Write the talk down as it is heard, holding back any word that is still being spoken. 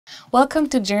Welcome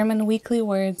to German Weekly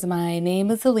Words. My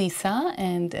name is Alisa,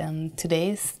 and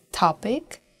today's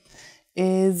topic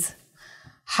is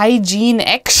hygiene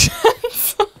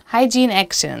actions. Hygiene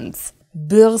actions.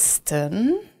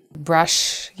 Bürsten,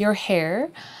 brush your hair.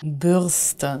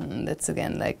 Bürsten, that's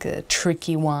again like a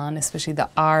tricky one, especially the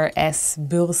RS,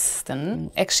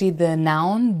 Bürsten. Actually, the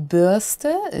noun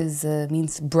Bürste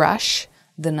means brush.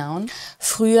 The noun.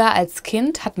 Früher als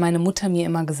Kind hat meine Mutter mir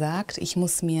immer gesagt, ich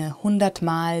muss mir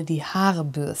 100-mal die Haare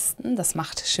bürsten. Das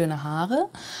macht schöne Haare.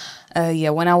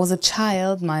 When I was a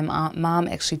child, my mom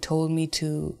actually told me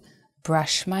to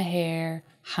brush my hair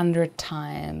 100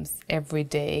 times every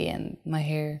day, and my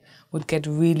hair would get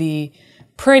really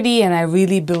pretty, and I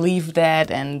really believed that,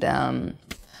 and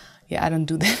I don't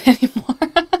do that anymore.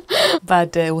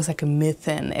 But it was like a myth,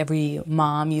 and every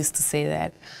mom used to say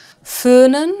that.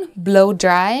 Föhnen, blow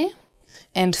dry,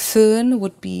 and Föhn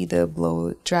would be the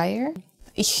blow dryer.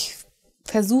 Ich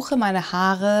versuche meine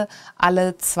Haare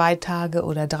alle 2 Tage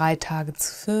oder 3 Tage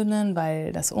zu föhnen,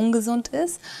 weil das ungesund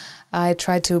ist. I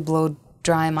try to blow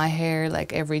dry my hair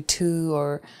like every 2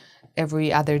 or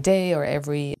every other day or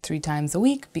every 3 times a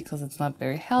week because it's not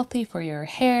very healthy for your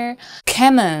hair.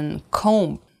 Kämmen,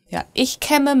 comb. Ja, ich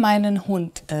kämme meinen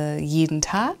Hund jeden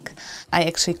Tag. I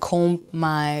actually comb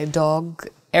my dog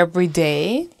every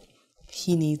day.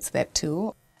 He needs that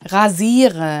too.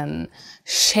 Rasieren,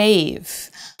 shave.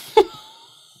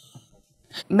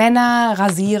 Männer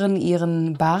rasieren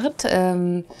ihren Bart.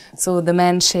 So the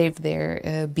men shave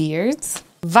their beards.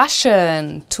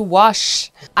 Waschen, to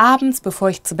wash. Abends, bevor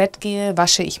ich zu Bett gehe,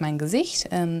 wasche ich mein Gesicht.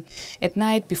 At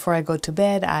night, before I go to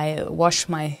bed, I wash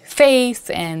my face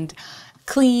and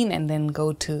clean and then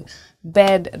go to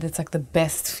bed. That's like the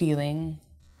best feeling,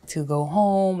 to go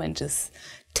home and just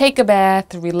take a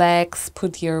bath, relax,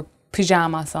 put your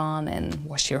pajamas on and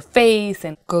wash your face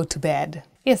and go to bed.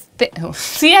 Yes,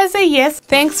 see, I say yes.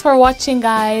 Thanks for watching,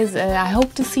 guys. I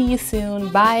hope to see you soon.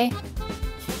 Bye.